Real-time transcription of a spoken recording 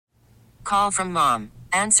Call from mom.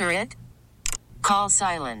 Answer it. Call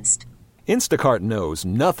silenced. Instacart knows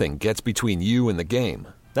nothing gets between you and the game.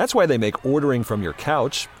 That's why they make ordering from your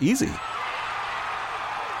couch easy.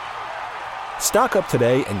 Stock up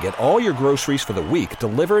today and get all your groceries for the week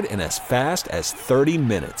delivered in as fast as 30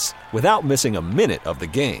 minutes without missing a minute of the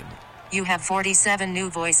game. You have 47 new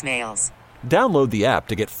voicemails. Download the app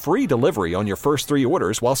to get free delivery on your first 3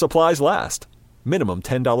 orders while supplies last. Minimum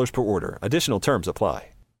 $10 per order. Additional terms apply.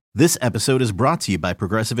 This episode is brought to you by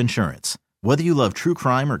Progressive Insurance. Whether you love true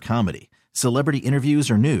crime or comedy, celebrity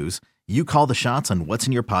interviews or news, you call the shots on what's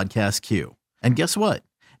in your podcast queue. And guess what?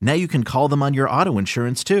 Now you can call them on your auto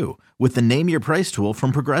insurance too with the Name Your Price tool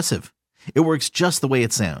from Progressive. It works just the way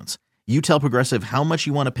it sounds. You tell Progressive how much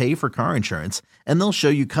you want to pay for car insurance, and they'll show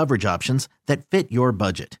you coverage options that fit your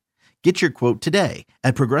budget. Get your quote today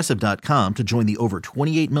at Progressive.com to join the over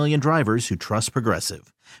 28 million drivers who trust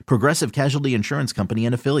Progressive. Progressive Casualty Insurance Company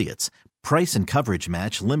and Affiliates. Price and coverage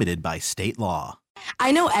match limited by state law.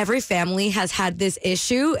 I know every family has had this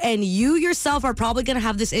issue, and you yourself are probably going to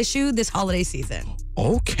have this issue this holiday season.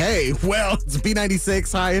 Okay, well, it's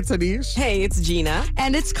B96. Hi, it's Anish. Hey, it's Gina.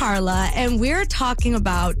 And it's Carla, and we're talking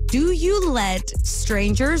about, do you let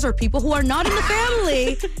strangers or people who are not in the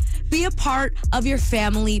family be a part of your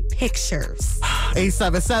family pictures?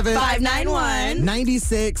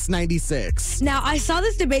 877-591-9696. Now, I saw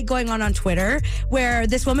this debate going on Twitter where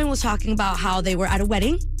this woman was talking about how they were at a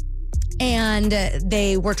wedding and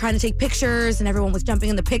they were trying to take pictures and everyone was jumping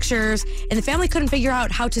in the pictures, and the family couldn't figure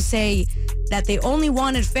out how to say that they only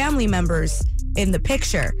wanted family members in the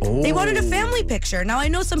picture. Oh. They wanted a family picture. Now, I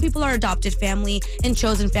know some people are adopted family and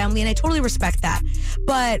chosen family, and I totally respect that.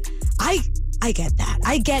 But I get that.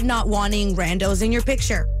 I get not wanting randos in your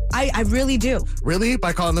picture. I really do. Really?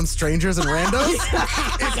 By calling them strangers and randos?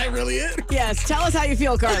 Is that really it? Yes. Tell us how you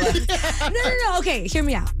feel, Carla. No. Okay, hear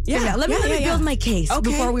me out. Yeah. Let me build my case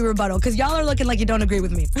before we rebuttal, because y'all are looking like you don't agree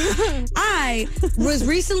with me. I was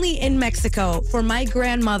recently in Mexico for my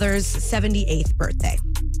grandmother's 78th birthday.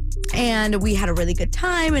 And we had a really good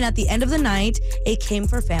time. And at the end of the night, it came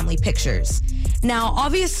for family pictures. Now,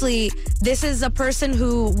 obviously, this is a person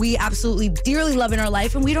who we absolutely dearly love in our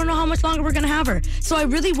life, and we don't know how much longer we're going to have her. So I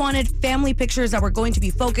really wanted family pictures that were going to be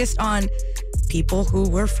focused on people who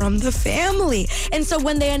were from the family. And so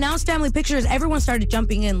when they announced family pictures, everyone started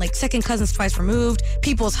jumping in, like second cousins twice removed,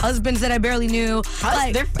 people's husbands that I barely knew.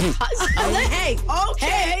 Their husbands?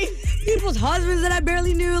 Hey, people's husbands that I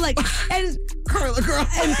barely knew. And Carla, girl.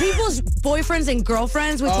 And people's boyfriends and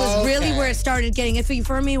girlfriends, which was really where it started getting iffy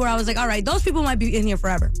for me, where I was like, all right, those people might be in here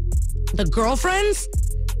forever. The girlfriends,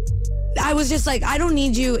 I was just like, I don't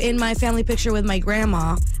need you in my family picture with my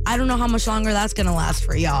grandma. I don't know how much longer that's going to last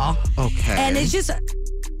for y'all. Okay. And it's just,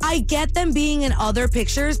 I get them being in other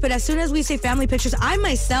pictures, but as soon as we say family pictures, I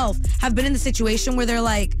myself have been in the situation where they're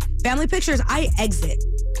like, family pictures, I exit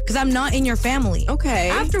because I'm not in your family. Okay.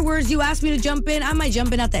 Afterwards, you ask me to jump in, I might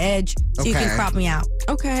jump in at the edge so you can crop me out.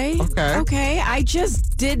 Okay. I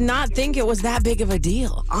just did not think it was that big of a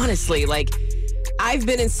deal, honestly. I've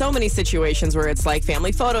been in so many situations where it's like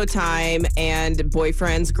family photo time and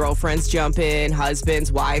boyfriends, girlfriends jump in,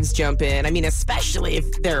 husbands, wives jump in. I mean, especially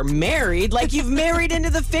if they're married, like you've married into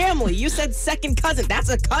the family. You said second cousin. That's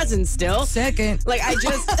a cousin still. Second.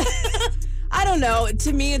 I don't know.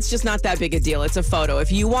 To me, it's just not that big a deal. It's a photo.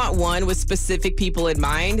 If you want one with specific people in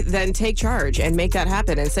mind, then take charge and make that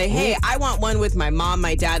happen and say, hey, I want one with my mom,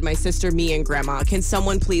 my dad, my sister, me, and grandma. Can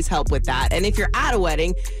someone please help with that? And if you're at a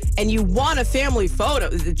wedding and you want a family photo,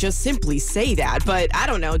 just simply say that. But I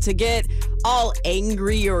don't know, to get all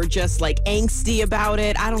angry or just angsty about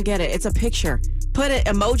it, I don't get it. It's a picture. Put an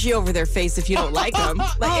emoji over their face if you don't like them.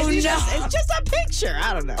 It's just a picture.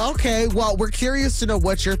 I don't know. Okay, well, we're curious to know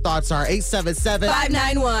what your thoughts are.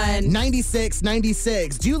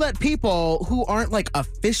 877-591-9696. Do you let people who aren't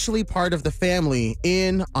officially part of the family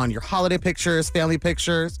in on your holiday pictures, family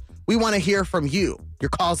pictures? We want to hear from you. Your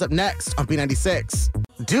call's up next on B96.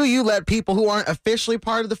 Do you let people who aren't officially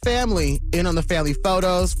part of the family in on the family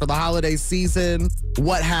photos for the holiday season?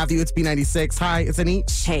 What have you? It's B96. Hi, it's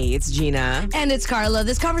Anish. Hey, it's Gina. And it's Carla.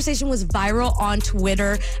 This conversation was viral on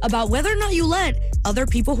Twitter about whether or not you let other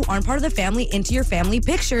people who aren't part of the family into your family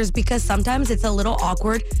pictures, because sometimes it's a little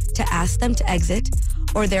awkward to ask them to exit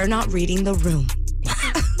or they're not reading the room.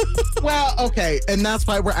 Well, okay, and that's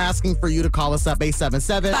why we're asking for you to call us up,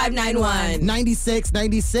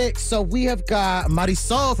 877-591-9696. So we have got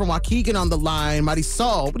Marisol from Waukegan on the line.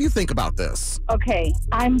 Marisol, what do you think about this? Okay,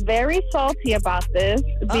 I'm very salty about this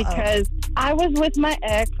because I was with my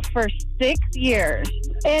ex for 6 years.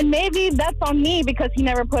 And maybe that's on me because he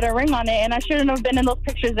never put a ring on it, and I shouldn't have been in those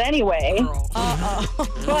pictures anyway.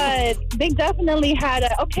 But they definitely had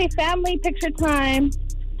family picture time.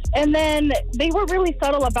 And then they were really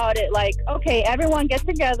subtle about it. Like, okay, everyone get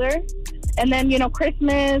together. And then,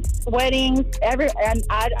 Christmas, weddings, and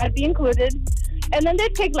I'd be included. And then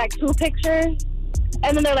they'd take like 2 pictures.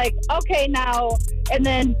 And then they're like, okay, now, and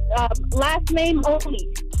then last name only.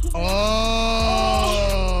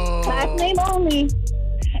 Oh. Last name only.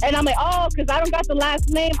 And I'm like, because I don't got the last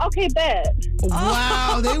name. Okay, bet.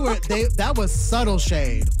 Wow, that was subtle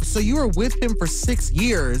shade. So you were with him for 6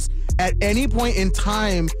 years. At any point in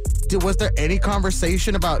time, was there any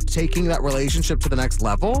conversation about taking that relationship to the next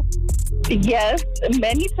level? Yes,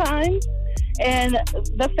 many times. And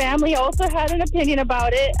the family also had an opinion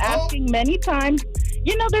about it, asking many times.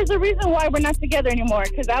 There's a reason why we're not together anymore,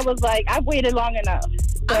 because I was like, I've waited long enough.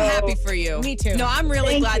 So, I'm happy for you. Me too. No, I'm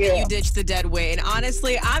really glad that you ditched the dead weight. And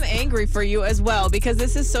honestly, I'm angry for you as well, because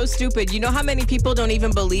this is so stupid. You know how many people don't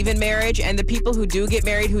even believe in marriage, and the people who do get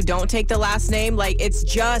married who don't take the last name, like, it's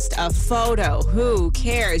just a photo. Who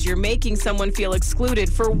cares? You're making someone feel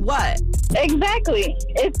excluded for what? Exactly.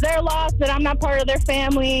 It's their loss that I'm not part of their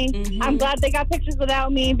family. Mm-hmm. I'm glad they got pictures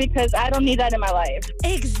without me, because I don't need that in my life.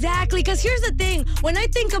 Exactly. Because here's the thing. When I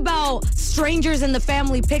think about strangers in the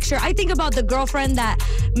family picture, I think about the girlfriend that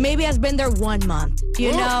maybe has been there 1 month,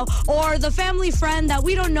 or the family friend that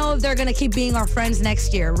we don't know if they're going to keep being our friends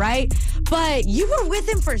next year, right? But you were with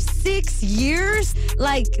him for 6 years?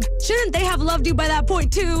 Like, shouldn't they have loved you by that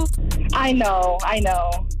point too? I know. I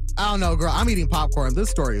don't know, girl. I'm eating popcorn. This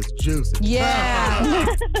story is juicy. Yeah.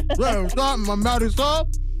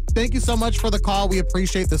 Thank you so much for the call. We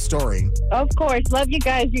appreciate the story. Of course. Love you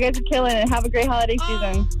guys. You guys are killing it. Have a great holiday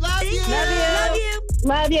season. Love you. Love you.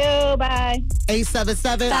 Love you. Bye.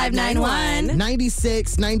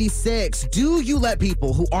 877-591-9696. Do you let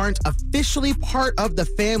people who aren't officially part of the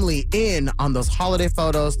family in on those holiday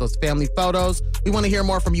photos, those family photos? We want to hear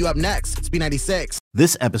more from you up next. It's B96.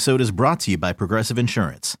 This episode is brought to you by Progressive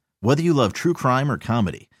Insurance. Whether you love true crime or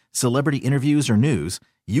comedy, celebrity interviews or news,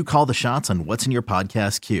 you call the shots on what's in your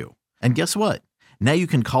podcast queue. And guess what? Now you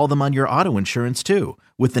can call them on your auto insurance too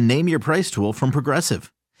with the Name Your Price tool from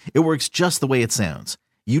Progressive. It works just the way it sounds.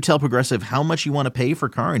 You tell Progressive how much you want to pay for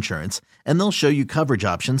car insurance, and they'll show you coverage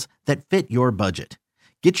options that fit your budget.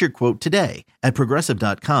 Get your quote today at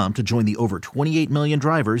Progressive.com to join the over 28 million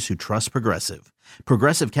drivers who trust Progressive.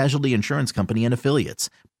 Progressive Casualty Insurance Company and Affiliates.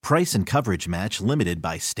 Price and coverage match limited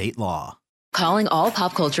by state law. Calling all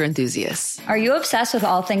pop culture enthusiasts. Are you obsessed with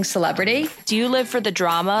all things celebrity? Do you live for the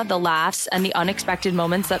drama, the laughs, and the unexpected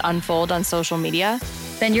moments that unfold on social media?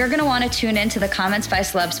 Then you're going to want to tune in to the Comments by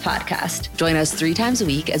Celebs podcast. Join us 3 times a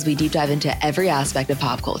week as we deep dive into every aspect of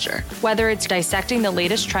pop culture. Whether it's dissecting the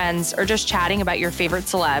latest trends or just chatting about your favorite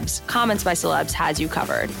celebs, Comments by Celebs has you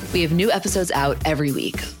covered. We have new episodes out every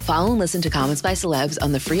week. Follow and listen to Comments by Celebs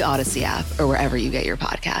on the free Odyssey app or wherever you get your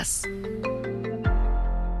podcasts.